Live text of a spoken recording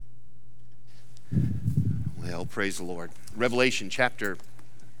Well, praise the Lord. Revelation chapter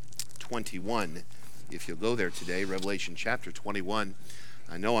 21. If you'll go there today, Revelation chapter 21.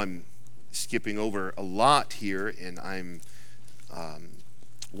 I know I'm skipping over a lot here, and I'm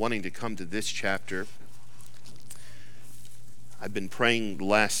wanting to come to this chapter. I've been praying the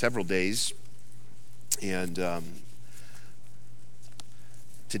last several days, and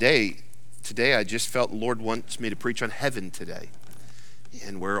today I just felt the Lord wants me to preach on heaven today.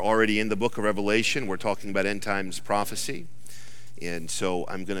 And we're already in the book of Revelation. We're talking about end times prophecy. And so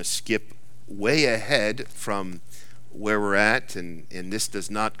I'm going to skip way ahead from where we're at, and this does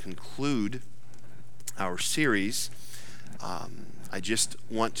not conclude our series. I just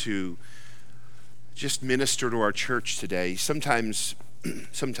want to minister to our church today. Sometimes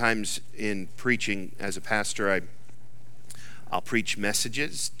in preaching as a pastor, I'll preach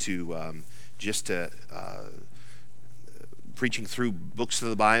messages to preaching through books of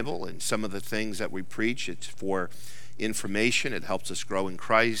the Bible, and some of the things that we preach, it's for information. It helps us grow in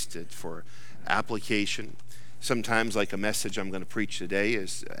Christ. It's for application. Sometimes, like a message I'm going to preach today,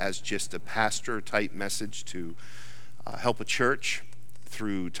 is as just a pastor-type message to help a church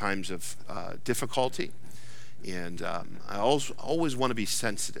through times of difficulty. And I always want to be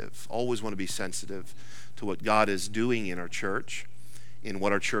sensitive. Always want to be sensitive to what God is doing in our church, and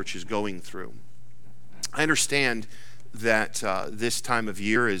what our church is going through. I understand that this time of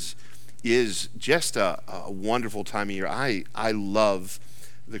year is just a wonderful time of year. I love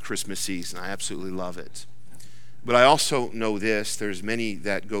the Christmas season. I absolutely love it. But I also know this: there's many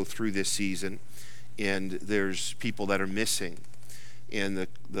that go through this season, and there's people that are missing. And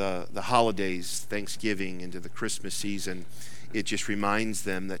the holidays, Thanksgiving into the Christmas season, it just reminds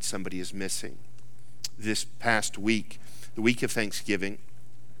them that somebody is missing. This past week, the week of Thanksgiving,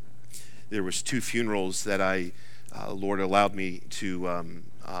 there was 2 funerals that Lord allowed me to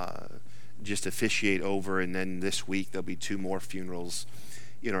just officiate over, and then this week there'll be 2 more funerals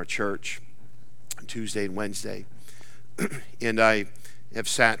in our church, Tuesday and Wednesday. And I have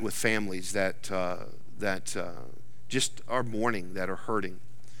sat with families that just are mourning, that are hurting.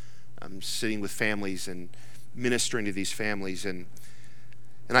 I'm sitting with families and ministering to these families, and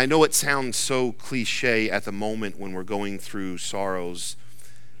I know it sounds so cliche at the moment when we're going through sorrows,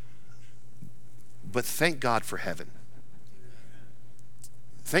 but thank God for heaven.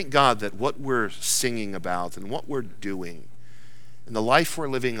 Thank God that what we're singing about and what we're doing and the life we're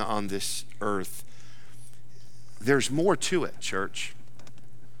living on this earth, there's more to it, church.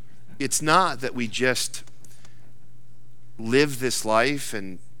 It's not that we just live this life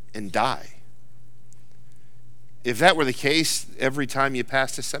and die. If that were the case, every time you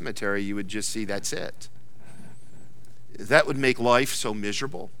passed a cemetery, you would just see that's it. That would make life so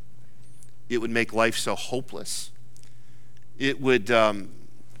miserable. It would make life so hopeless. It would,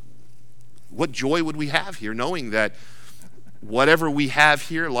 what joy would we have here, knowing that whatever we have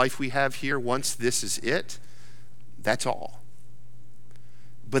here, life we have here, once this is it, that's all.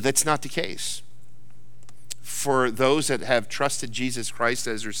 But that's not the case. For those that have trusted Jesus Christ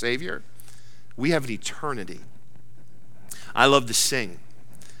as their Savior, we have an eternity. I love to sing.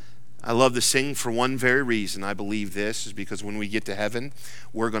 I love to sing for one very reason. I believe this is because when we get to heaven,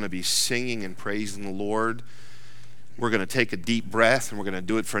 we're going to be singing and praising the Lord. We're going to take a deep breath, and we're going to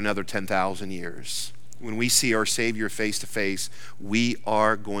do it for another 10,000 years. When we see our Savior face to face, we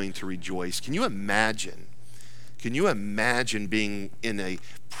are going to rejoice. Can you imagine? Can you imagine being in a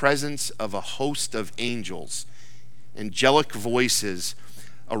presence of a host of angels, angelic voices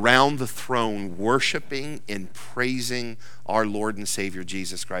around the throne, worshiping and praising our Lord and Savior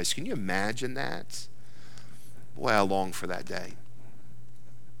Jesus Christ? Can you imagine that? Boy, I long for that day.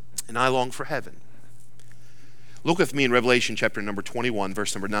 And I long for heaven. Look with me in Revelation chapter number 21,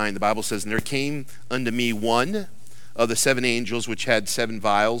 verse number 9. The Bible says, "And there came unto me one of the 7 angels which had 7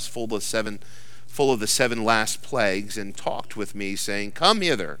 vials full of the 7 last plagues, and talked with me, saying, Come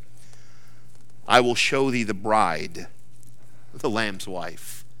hither, I will show thee the bride, the Lamb's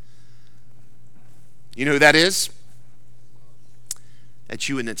wife." You know who that is? That's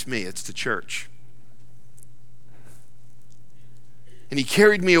you and it's me. It's the church. "And he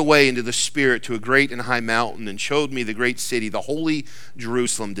carried me away into the Spirit to a great and high mountain, and showed me the great city, the holy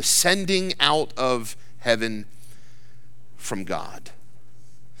Jerusalem, descending out of heaven from God.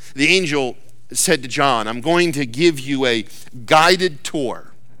 The angel said to John, I'm going to give you a guided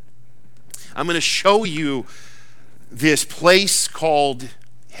tour. I'm going to show you this place called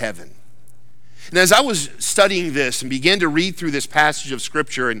heaven. And as I was studying this and began to read through this passage of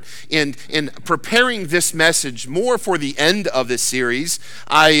Scripture and preparing this message more for the end of this series,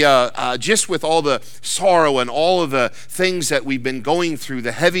 I just with all the sorrow and all of the things that we've been going through,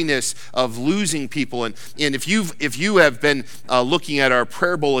 the heaviness of losing people, and if you have been looking at our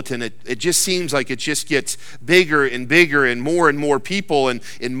prayer bulletin, it just seems like it just gets bigger and bigger and more people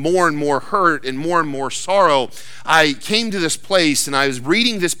and more hurt and more sorrow. I came to this place and I was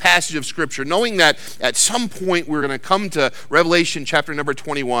reading this passage of Scripture, knowing that at some point we're going to come to Revelation chapter number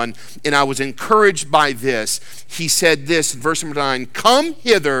 21, and I was encouraged by this. He said this in verse number 9, "Come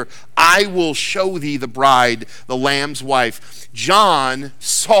hither, I will show thee the bride, the Lamb's wife." John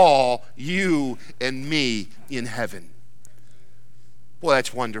saw you and me in heaven. Boy,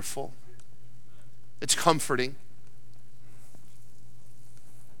 that's wonderful. It's comforting.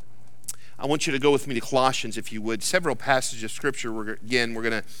 I want you to go with me to Colossians, if you would. Several passages of Scripture, we're going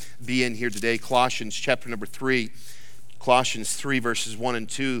to be in here today. Colossians chapter number 3. Colossians 3, verses 1 and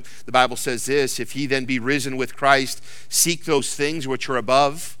 2. The Bible says this, "If ye then be risen with Christ, seek those things which are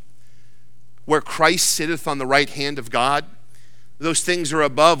above, where Christ sitteth on the right hand of God." Those things are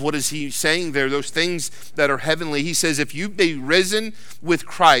above. What is he saying there? Those things that are heavenly. He says, if you be risen with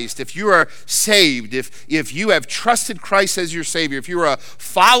Christ, if you are saved, if you have trusted Christ as your Savior, if you're a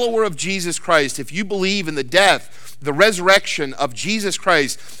follower of Jesus Christ, if you believe in the death, the resurrection of Jesus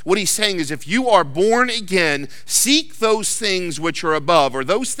Christ, what he's saying is, if you are born again, seek those things which are above, or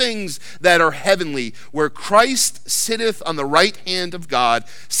those things that are heavenly, where Christ sitteth on the right hand of God.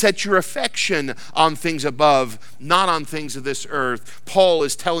 Set your affection on things above, not on things of this earth. Paul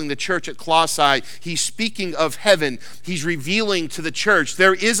is telling the church at Colossae, he's speaking of heaven. He's revealing to the church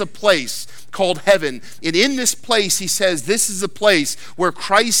there is a place called heaven. And in this place, he says, this is the place where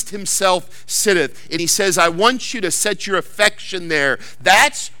Christ himself sitteth. And he says, I want you to set your affection there.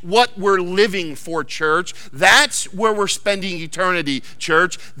 That's what we're living for, church. That's where we're spending eternity,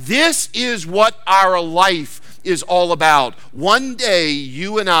 church. This is what our life is all about. One day,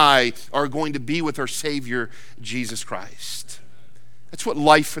 you and I are going to be with our Savior, Jesus Christ. That's what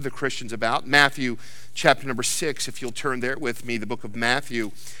life for the Christian's about. Matthew chapter number 6, if you'll turn there with me, the book of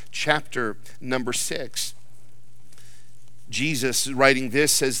Matthew, chapter number 6. Jesus writing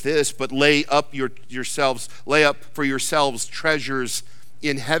this says this, "But lay up for yourselves treasures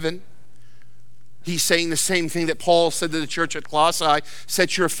in heaven." He's saying the same thing that Paul said to the church at Colossae.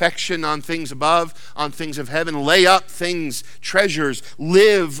 Set your affection on things above, on things of heaven. Lay up things, treasures.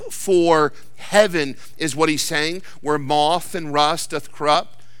 Live for heaven is what he's saying. Where moth and rust doth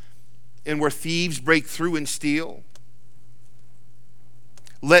corrupt, and where thieves break through and steal.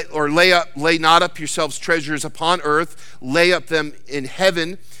 Lay not up yourselves treasures upon earth. Lay up them in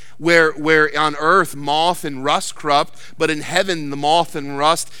heaven, where on earth moth and rust corrupt, but in heaven the moth and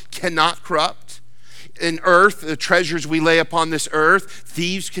rust cannot corrupt. In earth, the treasures we lay upon this earth,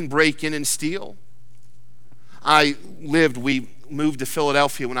 thieves can break in and steal. We moved to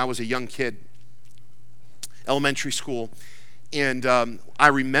Philadelphia when I was a young kid, elementary school, and I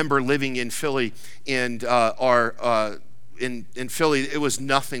remember living in Philly, and in Philly, it was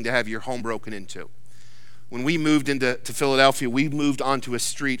nothing to have your home broken into. When we moved into Philadelphia, we moved onto a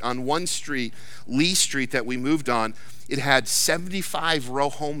street. On one street, Lee Street, that we moved on, it had 75 row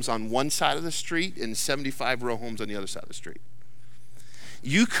homes on one side of the street and 75 row homes on the other side of the street.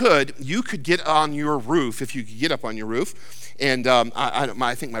 You could get on your roof, if you could get up on your roof, and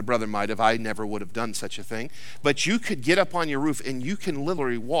I think my brother might have. I never would have done such a thing. But you could get up on your roof, and you can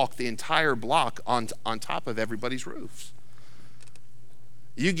literally walk the entire block on top of everybody's roofs.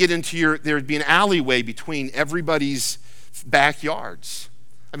 You get into there'd be an alleyway between everybody's backyards.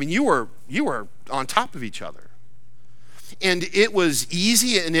 I mean, you were on top of each other. And it was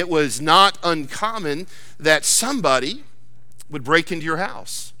easy, and it was not uncommon that somebody would break into your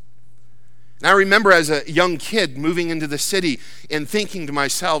house. And I remember as a young kid moving into the city and thinking to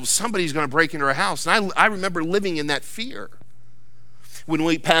myself, somebody's going to break into our house. And I remember living in that fear. When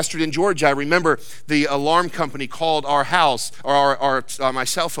we pastored in Georgia, I remember the alarm company called our house, or my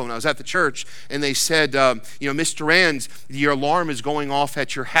cell phone. I was at the church, and they said, Mr. Rand, your alarm is going off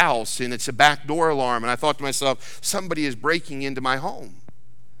at your house, and it's a back door alarm. And I thought to myself, somebody is breaking into my home.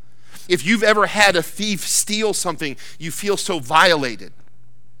 If you've ever had a thief steal something, you feel so violated.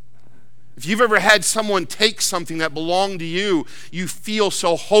 If you've ever had someone take something that belonged to you, you feel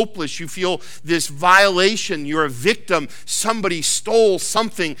so hopeless. You feel this violation. You're a victim. Somebody stole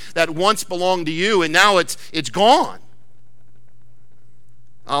something that once belonged to you, and now it's gone.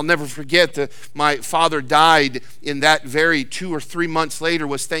 I'll never forget that my father died in that very 2 or 3 months later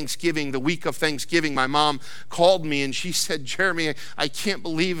was Thanksgiving, the week of Thanksgiving. My mom called me and she said, Jeremy, I can't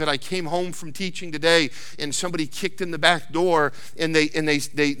believe it. I came home from teaching today and somebody kicked in the back door and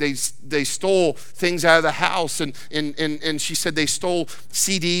they stole things out of the house. And she said they stole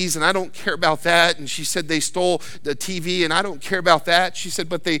CDs and I don't care about that. And she said they stole the TV and I don't care about that. She said,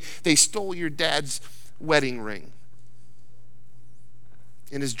 but they stole your dad's wedding ring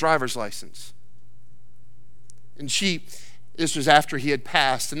and his driver's license. And this was after he had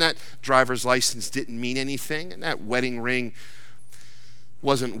passed, and that driver's license didn't mean anything, and that wedding ring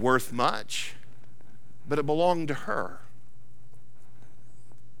wasn't worth much, but it belonged to her.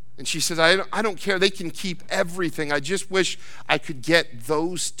 And she says, I don't care, they can keep everything. I just wish I could get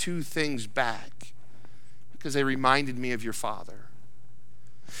those 2 things back because they reminded me of your father.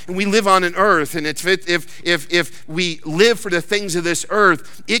 And we live on an earth, and if we live for the things of this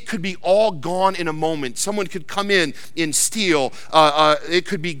earth, it could be all gone in a moment. Someone could come in and steal. It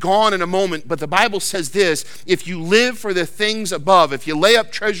could be gone in a moment. But the Bible says this: if you live for the things above, if you lay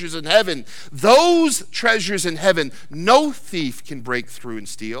up treasures in heaven, those treasures in heaven, no thief can break through and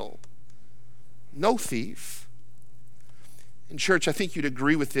steal. No thief. In church, I think you'd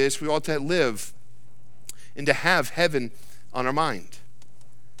agree with this. We ought to live and to have heaven on our mind.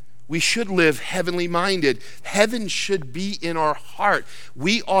 We should live heavenly minded. Heaven should be in our heart.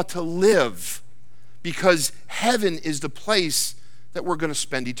 We ought to live because heaven is the place that we're going to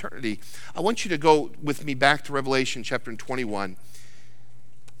spend eternity. I want you to go with me back to Revelation chapter 21.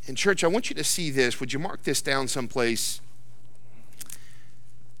 In church, I want you to see this. Would you mark this down someplace?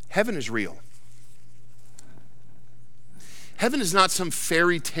 Heaven is real. Heaven is not some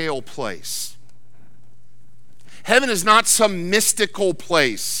fairy tale place. Heaven is not some mystical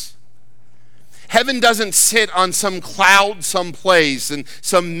place. Heaven doesn't sit on some cloud someplace and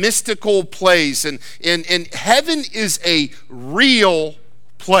some mystical place. And heaven is a real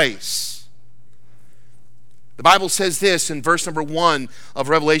place. The Bible says this in verse number 1 of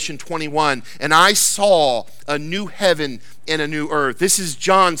Revelation 21, and I saw a new heaven and a new earth. This is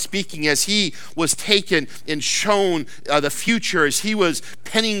John speaking as he was taken and shown the future, as he was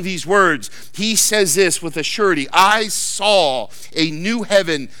penning these words. He says this with a surety: I saw a new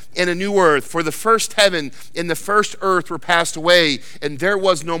heaven and a new earth, for the first heaven and the first earth were passed away, and there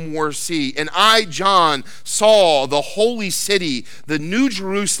was no more sea. And I, John, saw the holy city, the new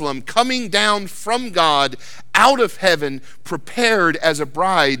Jerusalem, coming down from God out of heaven, prepared as a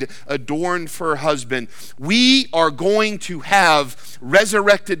bride adorned for her husband. We are going to have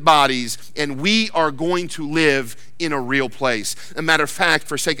resurrected bodies, and we are going to live in a real place. As a matter of fact,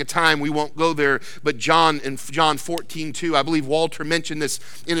 for sake of time, we won't go there, but in John 14:2, I believe Walter mentioned this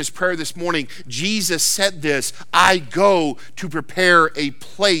in his prayer this morning. Jesus said this: I go to prepare a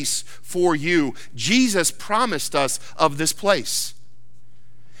place for you. Jesus promised us of this place.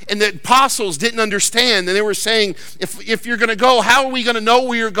 And the apostles didn't understand, and they were saying, if you're going to go, how are we going to know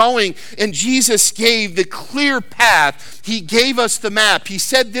where you're going? And Jesus gave the clear path. He gave us the map. He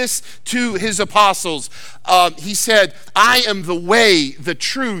said this to his apostles. He said, I am the way, the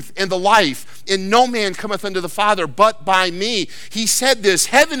truth, and the life, and no man cometh unto the Father but by me. He said this: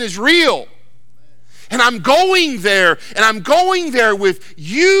 heaven is real. And I'm going there, and I'm going there with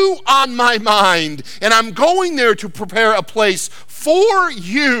you on my mind, and I'm going there to prepare a place for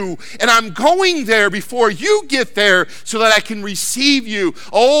you, and I'm going there before you get there so that I can receive you.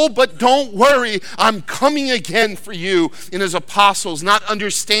 Oh, but don't worry, I'm coming again for you. And his apostles, not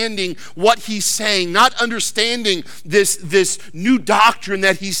understanding what he's saying, not understanding this new doctrine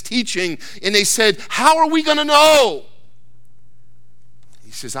that he's teaching, and they said, how are we going to know?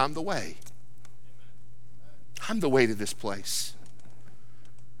 He says, I'm the way. I'm the way to this place.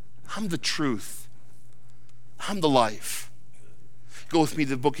 I'm the truth. I'm the life. Go with me to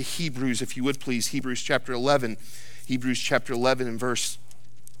the book of Hebrews, if you would please. Hebrews chapter 11. Hebrews chapter 11 and verse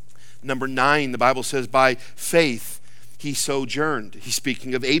number 9. The Bible says, by faith he sojourned. He's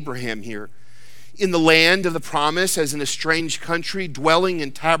speaking of Abraham here. In the land of the promise, as in a strange country, dwelling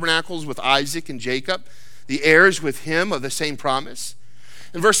in tabernacles with Isaac and Jacob, the heirs with him of the same promise.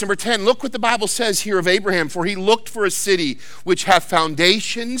 In verse number 10, look what the Bible says here of Abraham. For he looked for a city which hath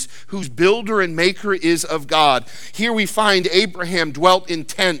foundations, whose builder and maker is of God. Here we find Abraham dwelt in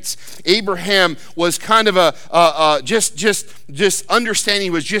tents. Abraham was kind of just understanding. He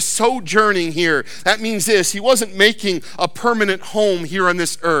was just sojourning here. That means this: he wasn't making a permanent home here on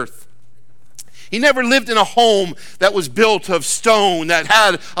this earth. He never lived in a home that was built of stone, that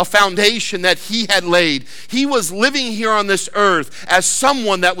had a foundation that he had laid. He was living here on this earth as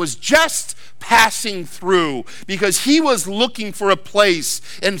someone that was just passing through, because he was looking for a place,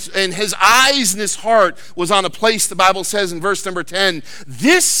 and his eyes and his heart was on a place. The Bible says in verse number 10,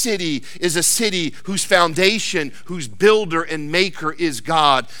 this city is a city whose foundation, whose builder and maker is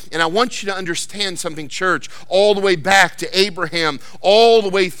God. And I want you to understand something, church, all the way back to Abraham, all the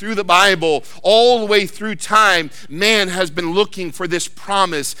way through the Bible, all the way through time, man has been looking for this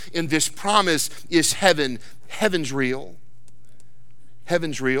promise, and this promise is heaven. Heaven's real.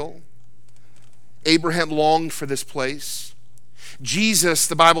 Heaven's real. Abraham longed for this place. Jesus,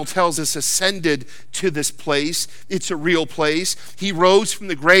 the Bible tells us, ascended to this place. It's a real place. He rose from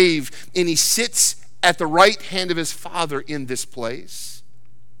the grave, and he sits at the right hand of his Father in this place.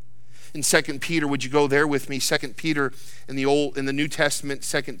 In 2 Peter, would you go there with me? 2 Peter in the New Testament,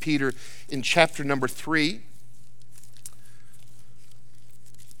 2 Peter in chapter number 3.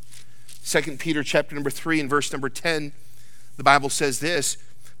 2 Peter chapter number 3 and verse number 10, the Bible says this,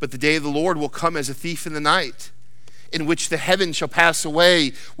 but the day of the Lord will come as a thief in the night, in which the heavens shall pass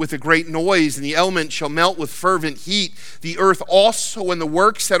away with a great noise, and the elements shall melt with fervent heat. The earth also and the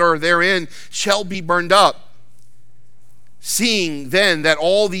works that are therein shall be burned up. Seeing then that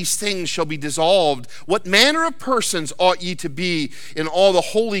all these things shall be dissolved, what manner of persons ought ye to be in all the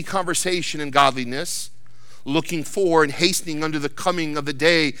holy conversation and godliness, looking for and hastening unto the coming of the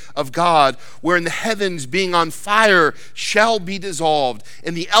day of God, wherein the heavens being on fire shall be dissolved,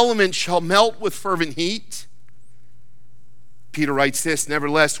 and the elements shall melt with fervent heat? Peter writes this,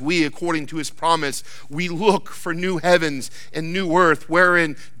 nevertheless, we, according to his promise, we look for new heavens and new earth,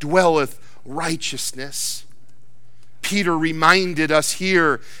 wherein dwelleth righteousness. Peter reminded us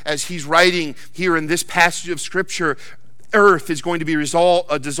here, as he's writing here in this passage of Scripture, earth is going to be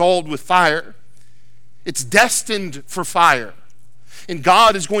dissolved with fire. It's destined for fire. And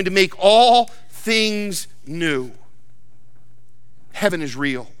God is going to make all things new. Heaven is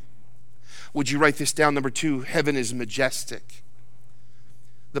real. Would you write this down? Number 2, heaven is majestic.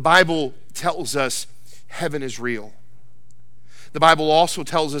 The Bible tells us heaven is real. The Bible also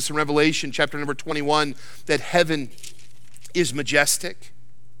tells us in Revelation chapter number 21 that heaven is majestic.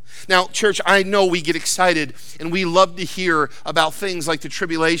 Now, church, I know we get excited and we love to hear about things like the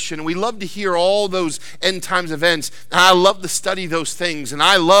tribulation, and we love to hear all those end times events. And I love to study those things, and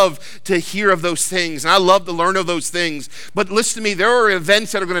I love to hear of those things, and I love to learn of those things. But listen to me, there are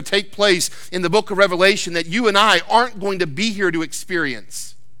events that are going to take place in the book of Revelation that you and I aren't going to be here to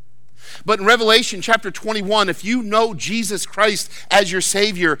experience. But in Revelation chapter 21, if you know Jesus Christ as your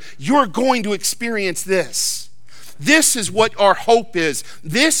Savior, you're going to experience this. This is what our hope is.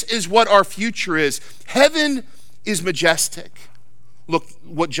 This is what our future is. Heaven is majestic. Look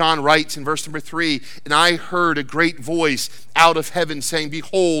what John writes in verse number 3. And I heard a great voice out of heaven saying,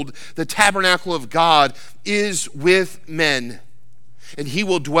 behold, the tabernacle of God is with men, and he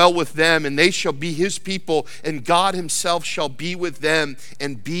will dwell with them, and they shall be his people, and God himself shall be with them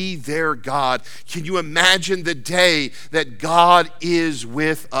and be their God. Can you imagine the day that God is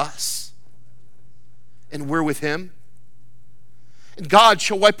with us? And we're with him. And God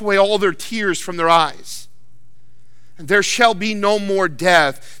shall wipe away all their tears from their eyes. And there shall be no more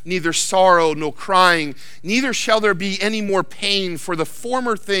death, neither sorrow, nor crying, neither shall there be any more pain, for the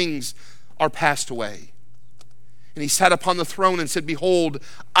former things are passed away. And he sat upon the throne and said, behold,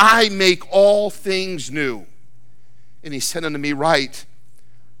 I make all things new. And he said unto me, write,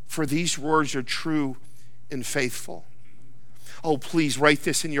 for these words are true and faithful. Oh, please write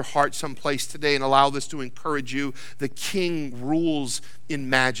this in your heart someplace today and allow this to encourage you. The King rules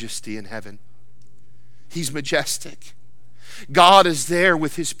in majesty in heaven. He's majestic. God is there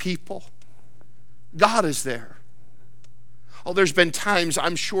with his people. God is there. Oh, there's been times,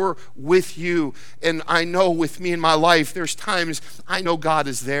 I'm sure, with you, and I know with me in my life, there's times I know God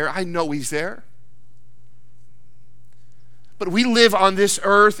is there. I know he's there. But we live on this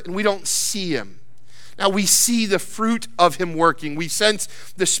earth and we don't see him. Now, we see the fruit of him working. We sense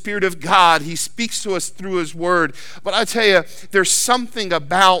the Spirit of God. He speaks to us through his word. But I tell you, there's something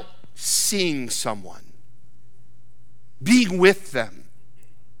about seeing someone, being with them.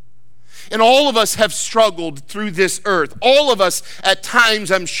 And all of us have struggled through this earth. All of us at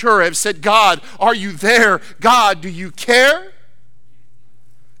times, I'm sure, have said, God, are you there? God, do you care?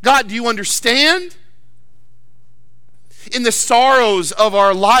 God, do you understand? In the sorrows of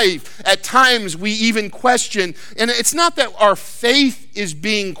our life, at times we even question, and it's not that our faith is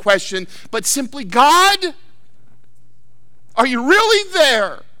being questioned, but simply, God, are you really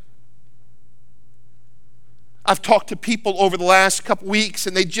there? I've talked to people over the last couple weeks,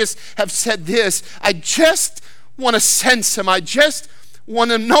 and they just have said this, I just want to sense him. I just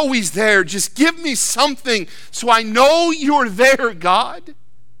want to know he's there. Just give me something so I know you're there, God.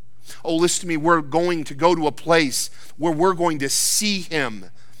 Oh, listen to me, we're going to go to a place where we're going to see him.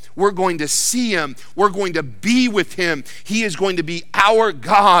 We're going to see him. We're going to be with him. He is going to be our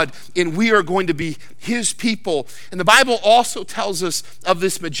God, and we are going to be his people. And the Bible also tells us of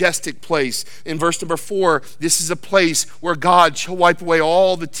this majestic place. In verse number 4, this is a place where God shall wipe away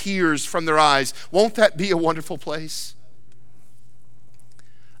all the tears from their eyes. Won't that be a wonderful place?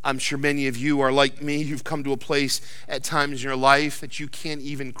 I'm sure many of you are like me. You've come to a place at times in your life that you can't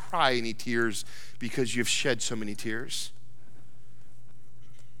even cry any tears because you've shed so many tears.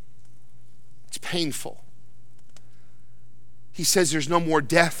 It's painful. He says there's no more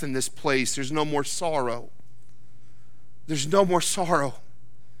death in this place. There's no more sorrow. There's no more sorrow.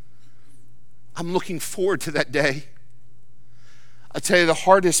 I'm looking forward to that day. I tell you, the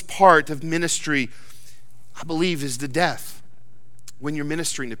hardest part of ministry, I believe, is the death when you're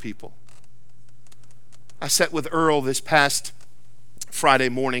ministering to people. I sat with Earl this past Friday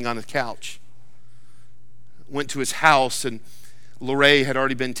morning on a couch. Went to his house, and Lorraine had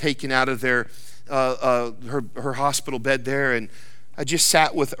already been taken out of her hospital bed there, and I just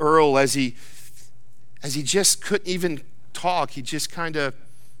sat with Earl as he just couldn't even talk. He just kind of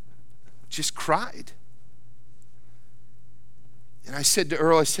just cried. And I said to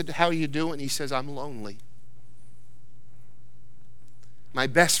Earl, I said, "How are you doing?" He says, "I'm lonely. My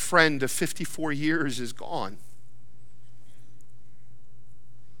best friend of 54 years is gone."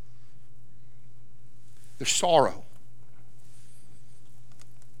 There's sorrow.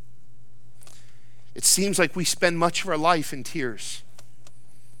 It seems like we spend much of our life in tears.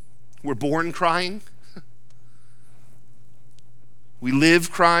 We're born crying. We live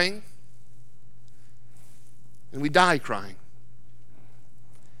crying. And we die crying.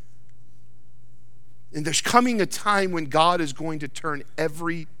 And there's coming a time when God is going to turn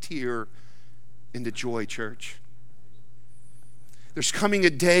every tear into joy, church. There's coming a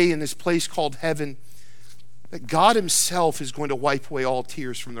day in this place called heaven that God himself is going to wipe away all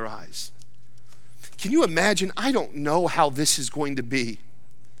tears from their eyes. Can you imagine? I don't know how this is going to be.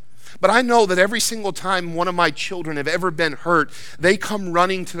 But I know that every single time one of my children have ever been hurt, they come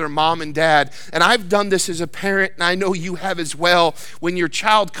running to their mom and dad. And I've done this as a parent, and I know you have as well. When your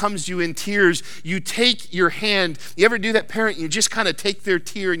child comes to you in tears, you take your hand. You ever do that, parent? You just kind of take their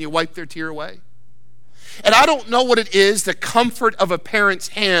tear and you wipe their tear away. And I don't know what it is, the comfort of a parent's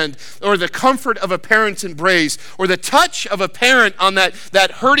hand, or the comfort of a parent's embrace, or the touch of a parent on that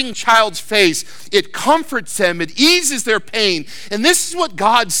hurting child's face. It comforts them. It eases their pain. And this is what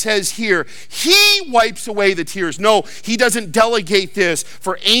God says here. He wipes away the tears. No, he doesn't delegate this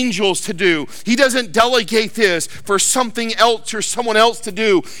for angels to do. He doesn't delegate this for something else or someone else to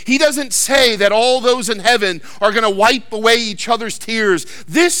do. He doesn't say that all those in heaven are going to wipe away each other's tears.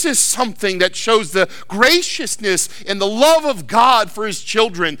 This is something that shows the graciousness and the love of God for his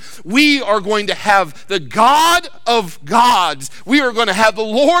children. We are going to have the God of gods. We are going to have the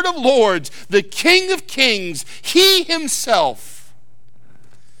Lord of lords, the King of kings, he himself,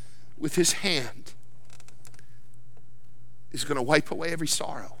 with his hand, is going to wipe away every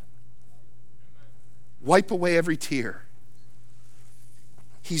sorrow, wipe away every tear.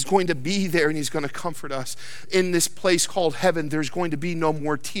 He's going to be there, and he's going to comfort us. In this place called heaven, there's going to be no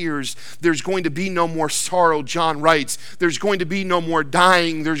more tears. There's going to be no more sorrow, John writes. There's going to be no more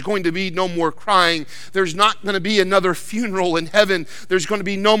dying. There's going to be no more crying. There's not going to be another funeral in heaven. There's going to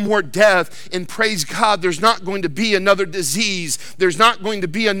be no more death. And praise God, there's not going to be another disease. There's not going to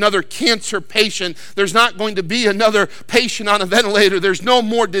be another cancer patient. There's not going to be another patient on a ventilator. There's no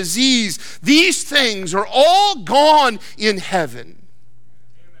more disease. These things are all gone in heaven.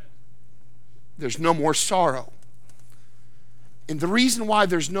 There's no more sorrow. And the reason why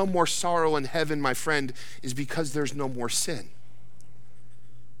there's no more sorrow in heaven, my friend, is because there's no more sin.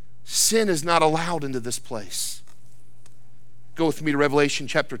 Sin is not allowed into this place. Go with me to Revelation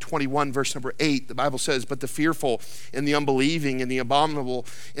chapter 21, verse number 8. The Bible says, "But the fearful and the unbelieving and the abominable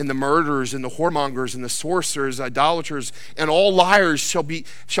and the murderers and the whoremongers and the sorcerers, idolaters, and all liars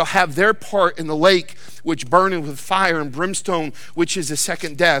shall have their part in the lake which burneth with fire and brimstone, which is the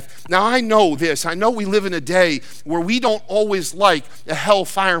second death." Now I know this. I know we live in a day where we don't always like the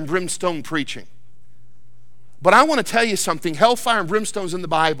hellfire and brimstone preaching. But I want to tell you something. Hellfire and brimstone is in the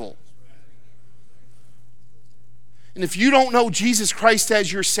Bible. And if you don't know Jesus Christ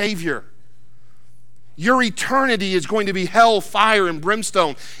as your Savior, your eternity is going to be hell, fire, and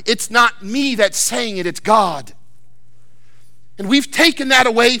brimstone. It's not me that's saying it, it's God. And we've taken that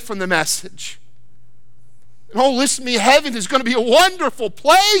away from the message. And oh, listen to me, heaven is going to be a wonderful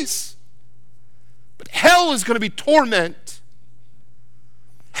place. But hell is going to be torment.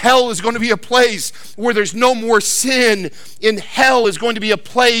 Hell is going to be a place where there's no more sin. In hell is going to be a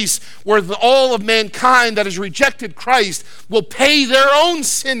place where all of mankind that has rejected Christ will pay their own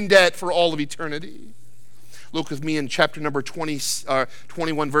sin debt for all of eternity. Look with me in chapter number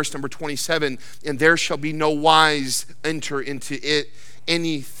 21, verse number 27. And there shall be no wise enter into it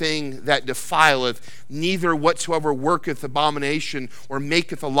anything that defileth, neither whatsoever worketh abomination or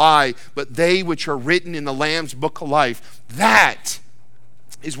maketh a lie, but they which are written in the Lamb's book of life. That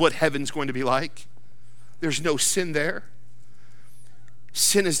is what heaven's going to be like. There's no sin there.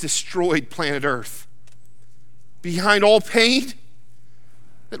 Sin has destroyed planet Earth. Behind all pain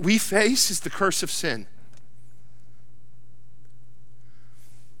that we face is the curse of sin.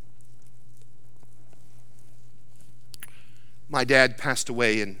 My dad passed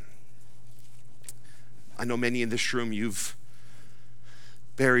away, and I know many in this room, you've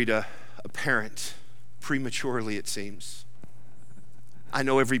buried a parent prematurely, it seems. I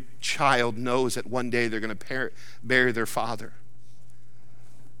know every child knows that one day they're going to bury their father.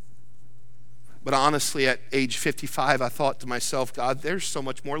 But honestly, at age 55, I thought to myself, God, there's so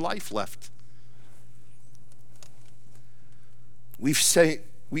much more life left. We've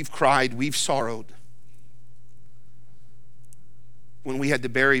cried, we've sorrowed. When we had to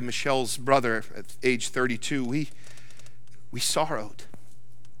bury Michelle's brother at age 32, we sorrowed.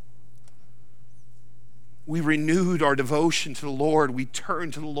 We renewed our devotion to the Lord. We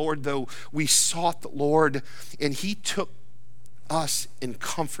turned to the Lord, though we sought the Lord, and He took us and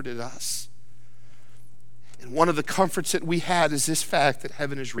comforted us. And one of the comforts that we had is this fact that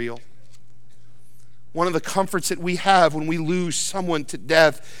heaven is real. One of the comforts that we have when we lose someone to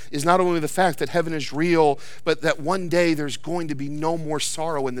death is not only the fact that heaven is real, but that one day there's going to be no more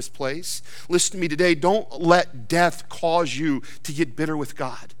sorrow in this place. Listen to me today. Don't let death cause you to get bitter with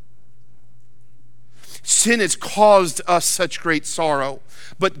God. Sin has caused us such great sorrow.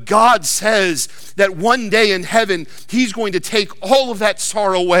 But God says that one day in heaven, He's going to take all of that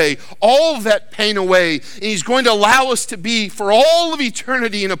sorrow away, all of that pain away, and He's going to allow us to be for all of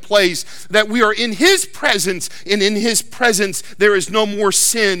eternity in a place that we are in His presence, and in His presence there is no more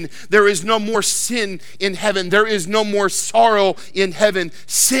sin. There is no more sin in heaven. There is no more sorrow in heaven.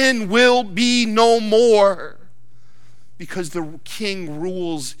 Sin will be no more because the King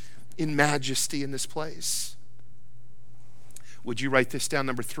rules in majesty in this place. Would you write this down?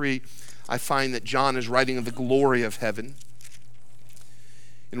 Number 3, I find that John is writing of the glory of heaven.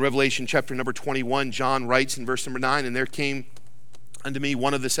 In Revelation chapter number 21, John writes in verse number 9, and there came unto me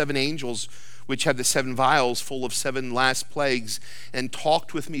one of the 7 angels which had the 7 vials full of 7 last plagues, and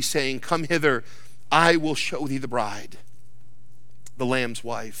talked with me, saying, Come hither, I will show thee the bride, the Lamb's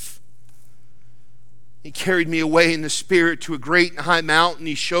wife. He carried me away in the Spirit to a great and high mountain.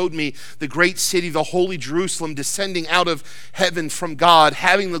 He showed me the great city, the holy Jerusalem, descending out of heaven from God,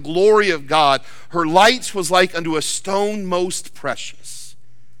 having the glory of God. Her light was like unto a stone most precious,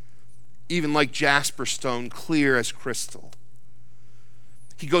 even like jasper stone, clear as crystal.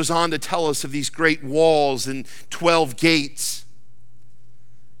 He goes on to tell us of these great walls and 12 gates.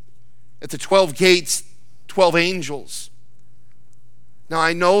 At the 12 gates, 12 angels. Now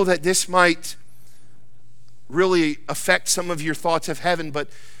I know that this might really affect some of your thoughts of heaven, but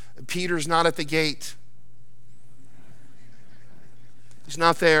Peter's not at the gate. He's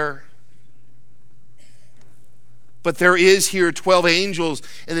not there. But there is here 12 angels,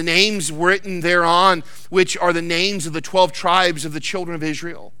 and the names written thereon, which are the names of the 12 tribes of the children of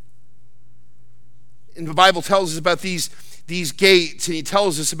Israel. And the Bible tells us about these gates, and He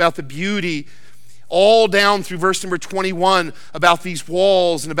tells us about the beauty all down through verse number 21 about these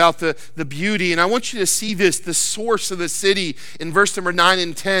walls and about the beauty. And I want you to see this, the source of the city in verse number 9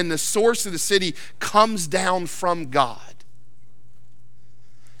 and 10. The source of the city comes down from God.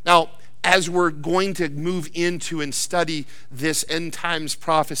 Now, as we're going to move into and study this end times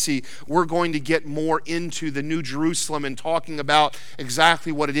prophecy, we're going to get more into the New Jerusalem and talking about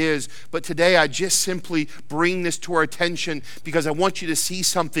exactly what it is. But today I just simply bring this to our attention because I want you to see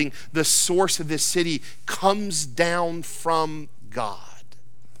something. The source of this city comes down from God.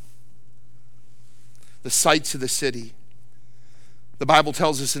 The sights of the city. The Bible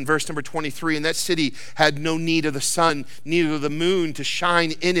tells us in verse number 23, and that city had no need of the sun, neither of the moon to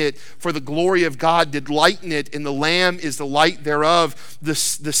shine in it, for the glory of God did lighten it, and the Lamb is the light thereof. The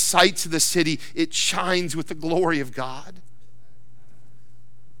sights of the city, it shines with the glory of God.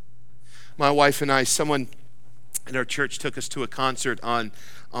 My wife and I, someone in our church took us to a concert on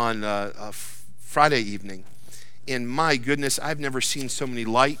Friday evening, and my goodness, I've never seen so many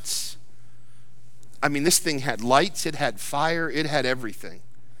lights. I mean, this thing had lights, it had fire, it had everything.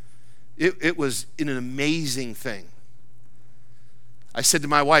 It was an amazing thing. I said to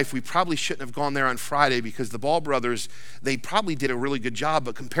my wife, we probably shouldn't have gone there on Friday because the Ball brothers, they probably did a really good job,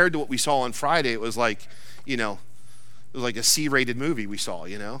 but compared to what we saw on Friday, it was like, it was like a C-rated movie we saw,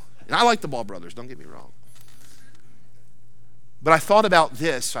 And I like the Ball brothers, don't get me wrong. But I thought about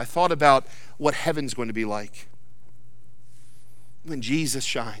this. I thought about what heaven's going to be like when Jesus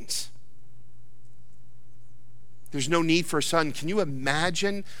shines. There's no need for a sun. Can you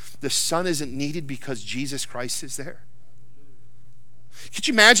imagine the sun isn't needed because Jesus Christ is there? Could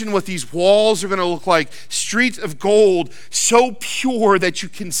you imagine what these walls are going to look like? Streets of gold, so pure that you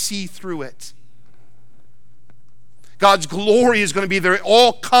can see through it. God's glory is going to be there. It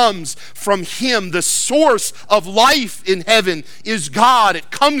all comes from Him. The source of life in heaven is God.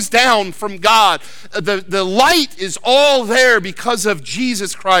 It comes down from God. The light is all there because of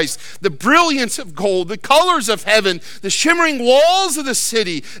Jesus Christ. The brilliance of gold, the colors of heaven, the shimmering walls of the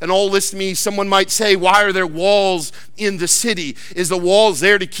city. And all listen to me, someone might say, why are there walls in the city? Is the walls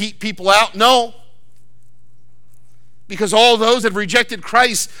there to keep people out? No. Because all those that have rejected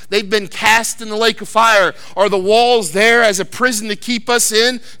Christ, they've been cast in the lake of fire. Are the walls there as a prison to keep us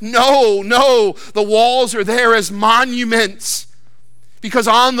in? No. The walls are there as monuments. Because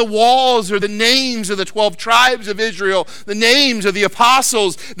on the walls are the names of the 12 tribes of Israel, the names of the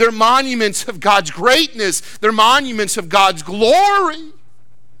apostles. They're monuments of God's greatness. They're monuments of God's glory.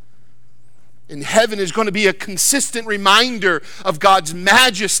 And heaven is going to be a consistent reminder of God's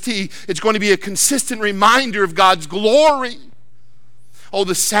majesty. It's going to be a consistent reminder of God's glory. Oh,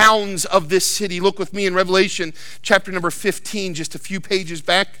 the sounds of this city. Look with me in Revelation chapter number 15, just a few pages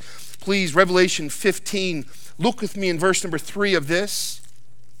back. Please, Revelation 15. Look with me in verse number 3 of this.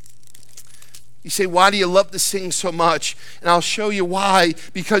 You say, why do you love to sing so much? And I'll show you why.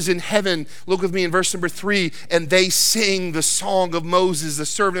 Because in heaven, look with me in verse number 3, and they sing the song of Moses, the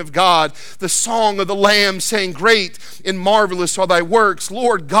servant of God, the song of the Lamb, saying, great and marvelous are thy works,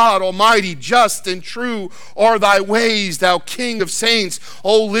 Lord God Almighty, just and true are thy ways, thou King of saints.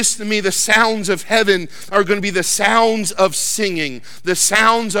 Oh, listen to me, the sounds of heaven are going to be the sounds of singing, the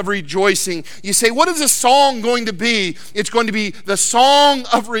sounds of rejoicing. You say, what is the song going to be? It's going to be the song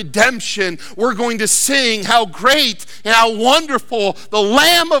of redemption. We're going to sing how great and how wonderful the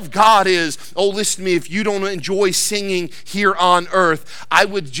Lamb of God is. Oh, listen to me, if you don't enjoy singing here on earth, I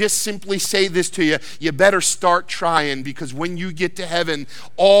would just simply say this to you. You better start trying, because when you get to heaven,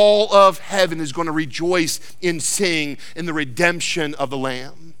 all of heaven is going to rejoice in sing in the redemption of the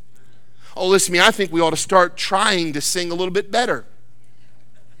Lamb. Oh, listen to me, I think we ought to start trying to sing a little bit better.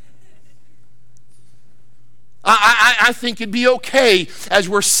 I think it'd be okay as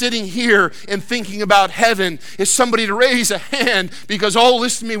we're sitting here and thinking about heaven is somebody to raise a hand, because, oh,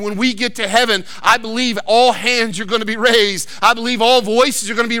 listen to me, when we get to heaven, I believe all hands are going to be raised. I believe all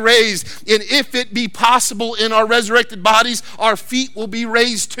voices are going to be raised. And if it be possible in our resurrected bodies, our feet will be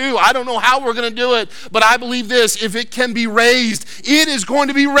raised too. I don't know how we're going to do it, but I believe this, if it can be raised, it is going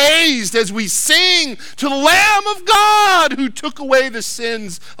to be raised as we sing to the Lamb of God who took away the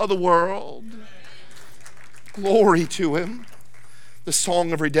sins of the world. Glory to Him. The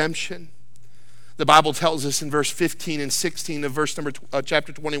song of redemption. The Bible tells us in verse 15 and 16 of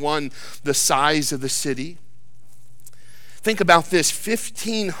chapter 21, the size of the city. Think about this,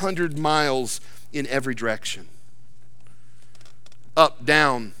 1,500 miles in every direction. Up,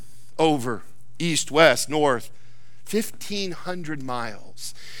 down, over, east, west, north. 1,500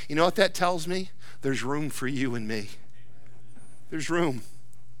 miles. You know what that tells me? There's room for you and me. There's room.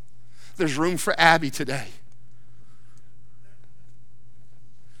 There's room for Abby today.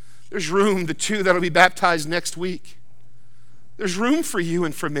 There's room, the 2 that'll be baptized next week. There's room for you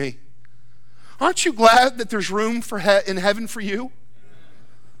and for me. Aren't you glad that there's room for in heaven for you?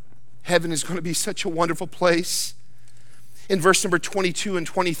 Heaven is going to be such a wonderful place. In verse number 22 and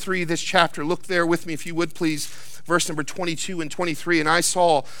 23 of this chapter, look there with me if you would please. Verse number 22 and 23, and I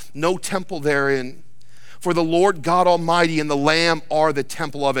saw no temple therein, for the Lord God Almighty and the Lamb are the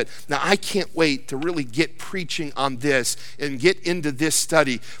temple of it. Now, I can't wait to really get preaching on this and get into this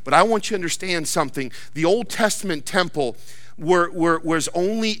study. But I want you to understand something. The Old Testament temple was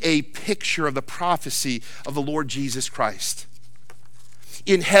only a picture of the prophecy of the Lord Jesus Christ.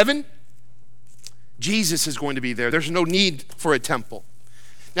 In heaven, Jesus is going to be there. There's no need for a temple.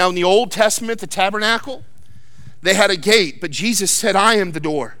 Now, in the Old Testament, the tabernacle, they had a gate, but Jesus said, I am the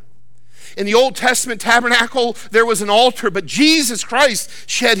door. In the Old Testament tabernacle, there was an altar, but Jesus Christ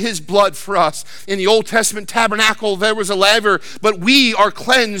shed his blood for us. In the Old Testament tabernacle, there was a laver, but we are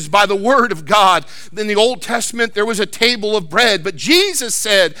cleansed by the word of God. In the Old Testament, there was a table of bread, but Jesus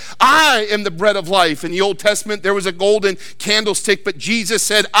said, I am the bread of life. In the Old Testament, there was a golden candlestick, but Jesus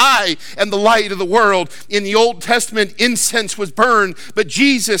said, I am the light of the world. In the Old Testament, incense was burned, but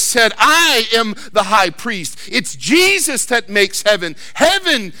Jesus said, I am the high priest. It's Jesus that makes heaven.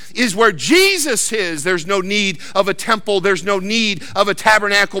 Heaven is where Jesus is. There's no need of a temple. There's no need of a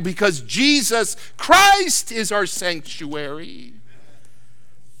tabernacle because Jesus Christ is our sanctuary.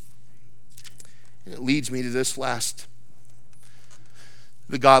 And it leads me to this last,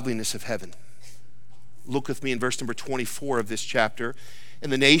 the godliness of heaven. Look with me in verse number 24 of this chapter.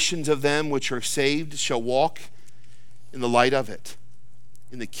 And the nations of them which are saved shall walk in the light of it.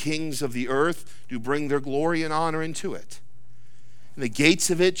 And the kings of the earth do bring their glory and honor into it. And the gates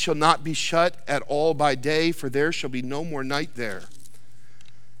of it shall not be shut at all by day, for there shall be no more night there.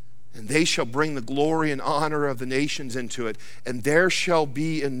 And they shall bring the glory and honor of the nations into it. And there shall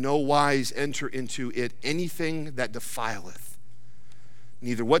be in no wise enter into it anything that defileth,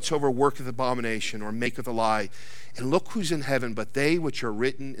 neither whatsoever worketh abomination or maketh a lie. And look who's in heaven, but they which are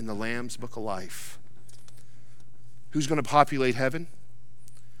written in the Lamb's book of life. Who's going to populate heaven?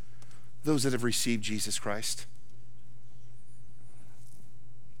 Those that have received Jesus Christ.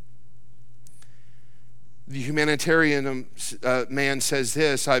 The humanitarian man says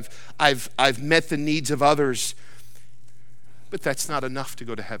this, I've met the needs of others, but that's not enough to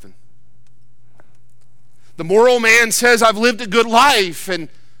go to heaven. The moral man says, I've lived a good life, and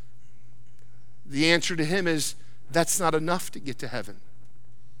the answer to him is, that's not enough to get to heaven.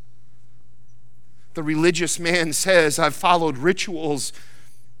 The religious man says, I've followed rituals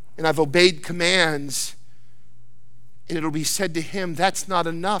and I've obeyed commands, and it'll be said to him, that's not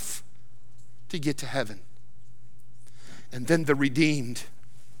enough to get to heaven. And then the redeemed,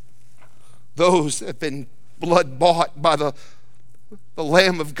 those that have been blood bought by the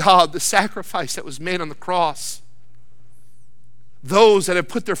Lamb of God, the sacrifice that was made on the cross, those that have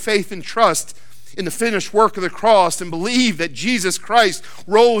put their faith and trust in the finished work of the cross and believe that Jesus Christ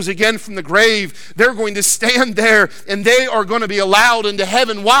rose again from the grave, they're going to stand there and they are going to be allowed into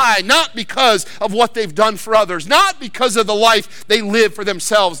heaven. Why? Not because of what they've done for others, not because of the life they live for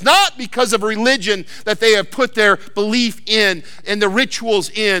themselves, not because of religion that they have put their belief in and the rituals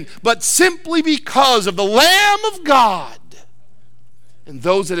in, but simply because of the Lamb of God and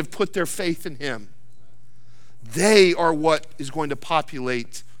those that have put their faith in him. They are what is going to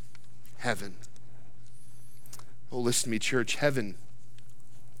populate heaven. Oh, listen to me, church. Heaven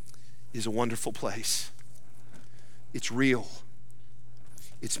is a wonderful place. It's real.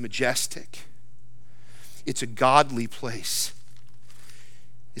 It's majestic. It's a godly place.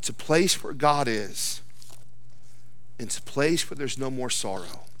 It's a place where God is. It's a place where there's no more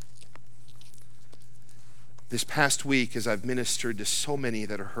sorrow. This past week, as I've ministered to so many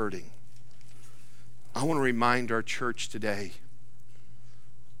that are hurting, I want to remind our church today,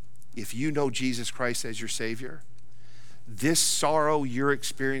 if you know Jesus Christ as your Savior, this sorrow you're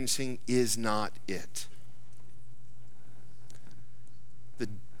experiencing is not it. The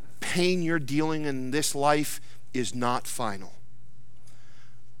pain you're dealing in this life is not final.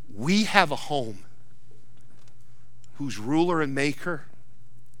 We have a home whose ruler and maker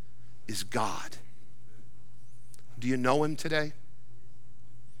is God. Do you know him today?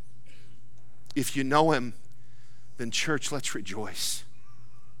 If you know him, then church, let's rejoice.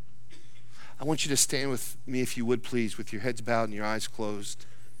 I want you to stand with me, if you would, please, with your heads bowed and your eyes closed.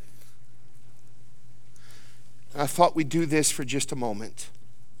 I thought we'd do this for just a moment.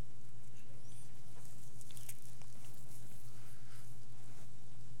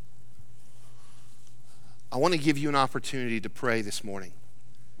 I want to give you an opportunity to pray this morning.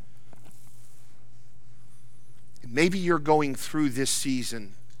 Maybe you're going through this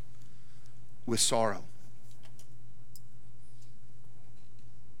season with sorrow.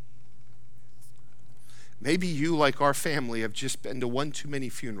 Maybe you, like our family, have just been to one too many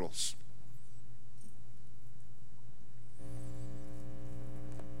funerals.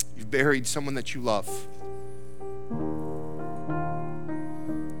 You've buried someone that you love.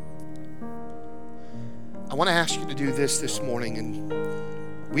 I want to ask you to do this morning,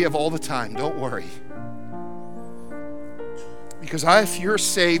 and we have all the time, don't worry. Because if you're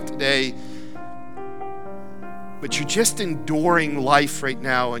saved today, but you're just enduring life right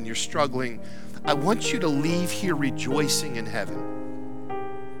now and you're struggling, I want you to leave here rejoicing in heaven.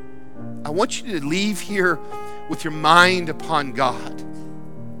 I want you to leave here with your mind upon God.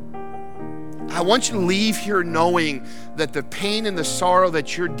 I want you to leave here knowing that the pain and the sorrow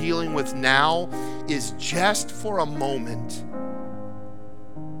that you're dealing with now is just for a moment.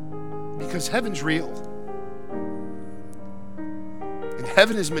 Because heaven's real. And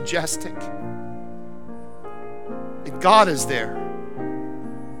heaven is majestic. And God is there.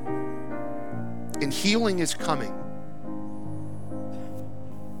 And healing is coming.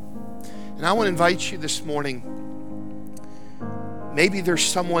 And I want to invite you this morning. Maybe there's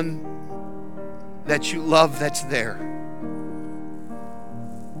someone that you love that's there.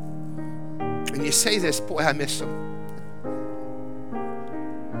 And you say this, boy, I miss them.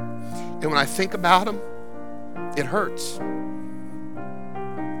 And when I think about them, it hurts.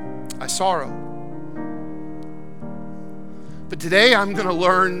 I sorrow. But today I'm going to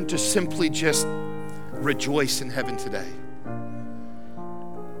learn to simply just rejoice in heaven today.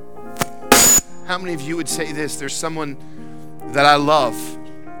 How many of you would say this? There's someone that I love,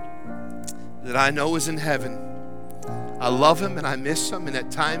 that I know is in heaven. I love him and I miss him, and at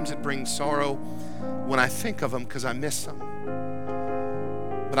times it brings sorrow when I think of him because I miss them.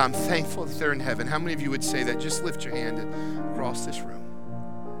 But I'm thankful that they're in heaven. How many of you would say that? Just lift your hand across this room.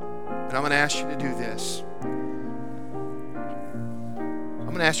 And I'm going to ask you to do this. I'm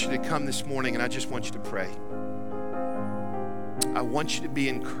going to ask you to come this morning, and I just want you to pray. I want you to be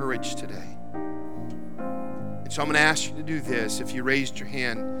encouraged today. And so I'm going to ask you to do this. If you raised your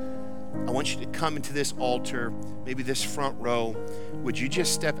hand, I want you to come into this altar, maybe this front row. Would you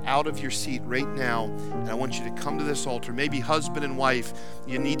just step out of your seat right now? And I want you to come to this altar. Maybe husband and wife,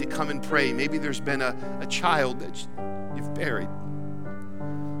 you need to come and pray. Maybe there's been a child that you've buried.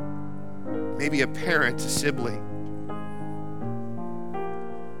 Maybe a parent, a sibling.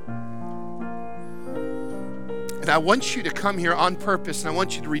 And I want you to come here on purpose, and I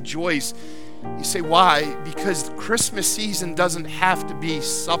want you to rejoice. You say, why? Because the Christmas season doesn't have to be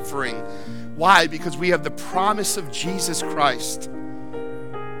suffering. Why? Because we have the promise of Jesus Christ.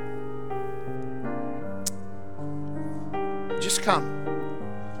 Just come.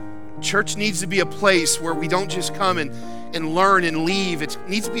 Church needs to be a place where we don't just come and learn and leave. It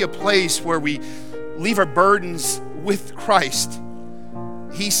needs to be a place where we leave our burdens with Christ.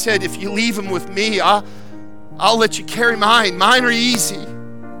 He said, if you leave them with me, I'll let you carry mine. Mine are easy.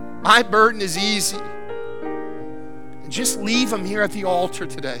 My burden is easy. And just leave them here at the altar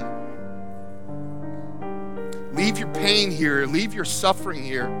today. Leave your pain here. Leave your suffering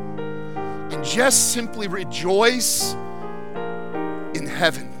here. And just simply rejoice in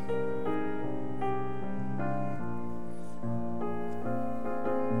heaven.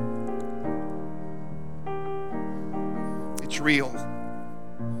 It's real.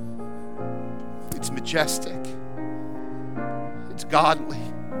 It's majestic. It's godly.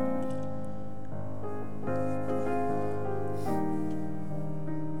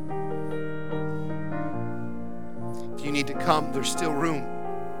 If you need to come, there's still room.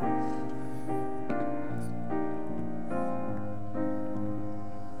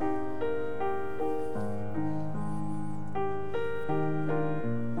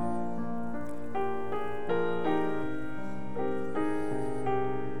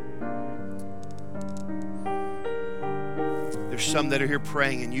 Some that are here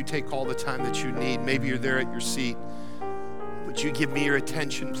praying, and you take all the time that you need. Maybe you're there at your seat. Would you give me your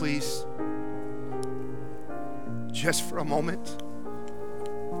attention, please? Just for a moment.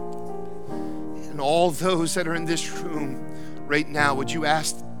 And all those that are in this room right now, would you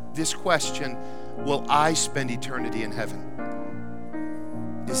ask this question: will I spend eternity in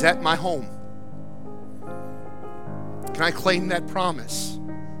heaven? Is that my home? Can I claim that promise?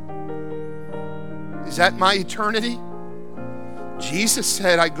 Is that my eternity? Jesus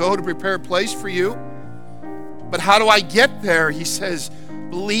said, I go to prepare a place for you. But how do I get there? He says,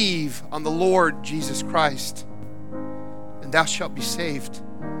 believe on the Lord Jesus Christ, and thou shalt be saved.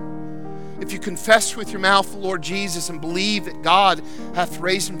 If you confess with your mouth the Lord Jesus and believe that God hath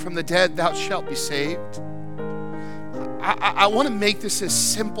raised him from the dead, thou shalt be saved. I want to make this as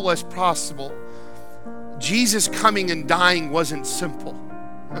simple as possible. Jesus coming and dying wasn't simple.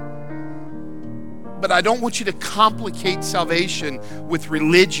 But I don't want you to complicate salvation with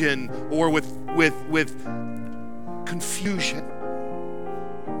religion or with confusion.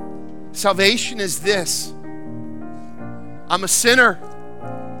 Salvation is this: I'm a sinner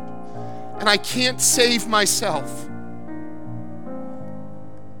and I can't save myself.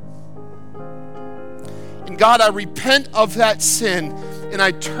 And God, I repent of that sin and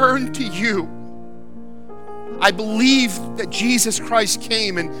I turn to you. I believe that Jesus Christ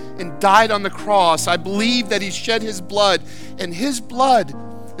came and died on the cross. I believe that he shed his blood, and his blood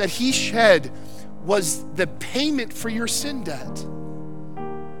that he shed was the payment for your sin debt.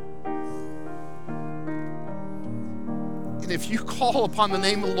 Listen, if you call upon the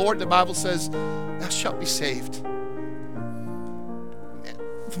name of the Lord, the Bible says, thou shalt be saved.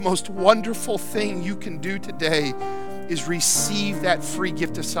 The most wonderful thing you can do today is receive that free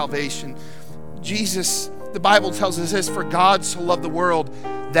gift of salvation. Jesus, the Bible tells us this, for God so loved the world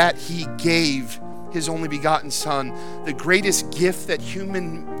that he gave his only begotten Son. The greatest gift that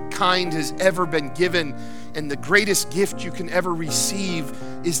humankind has ever been given, and the greatest gift you can ever receive,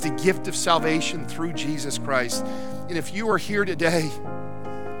 is the gift of salvation through Jesus Christ. And if you are here today,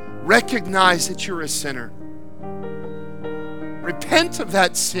 recognize that you're a sinner. Repent of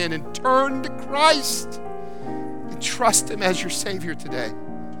that sin and turn to Christ and trust him as your Savior today.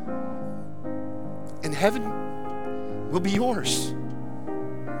 And heaven will be yours.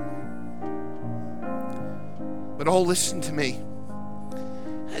 But oh, listen to me.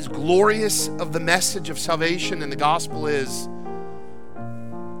 As glorious of the message of salvation and the gospel is,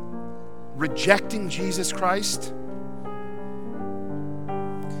 rejecting Jesus Christ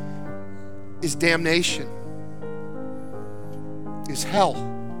is damnation, is hell,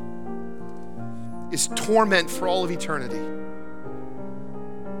 is torment for all of eternity.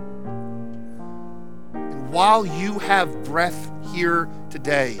 And while you have breath here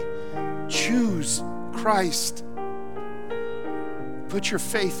today, choose Christ. Put your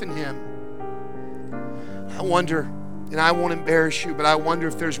faith in him. I wonder, and I won't embarrass you, but I wonder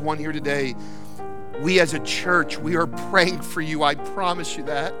if there's one here today. We as a church, we are praying for you. I promise you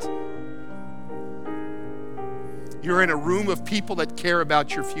that. You're in a room of people that care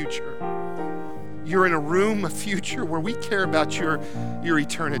about your future. You're in a room of future where we care about your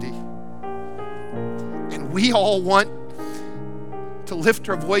eternity. And we all want to lift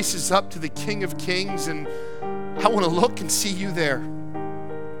our voices up to the King of Kings, and I want to look and see you there.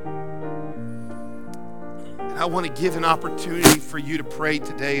 And I want to give an opportunity for you to pray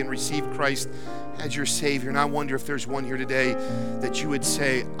today and receive Christ as your Savior. And I wonder if there's one here today that you would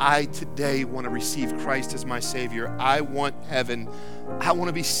say, I today want to receive Christ as my Savior. I want heaven. I want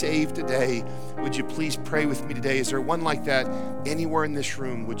to be saved today. Would you please pray with me today? Is there one like that anywhere in this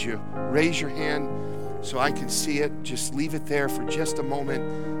room? Would you raise your hand so I can see it? Just leave it there for just a moment.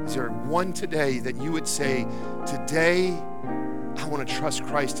 Is there one today that you would say, today I want to trust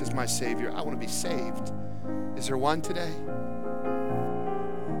Christ as my Savior. I want to be saved. Is there one today?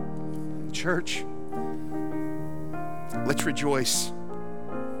 Church, let's rejoice.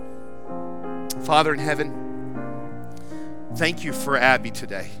 Father in heaven, thank you for Abby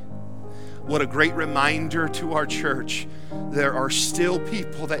today. What a great reminder to our church. There are still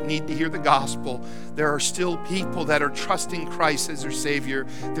people that need to hear the gospel. There are still people that are trusting Christ as their Savior.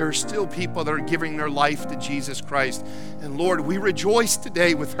 There are still people that are giving their life to Jesus Christ. And Lord, we rejoice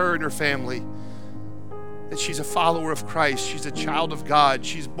today with her and her family that she's a follower of Christ. She's a child of God.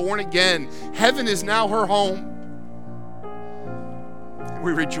 She's born again. Heaven is now her home. And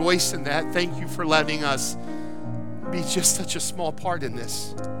we rejoice in that. Thank you for letting us be just such a small part in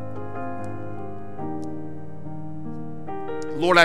this.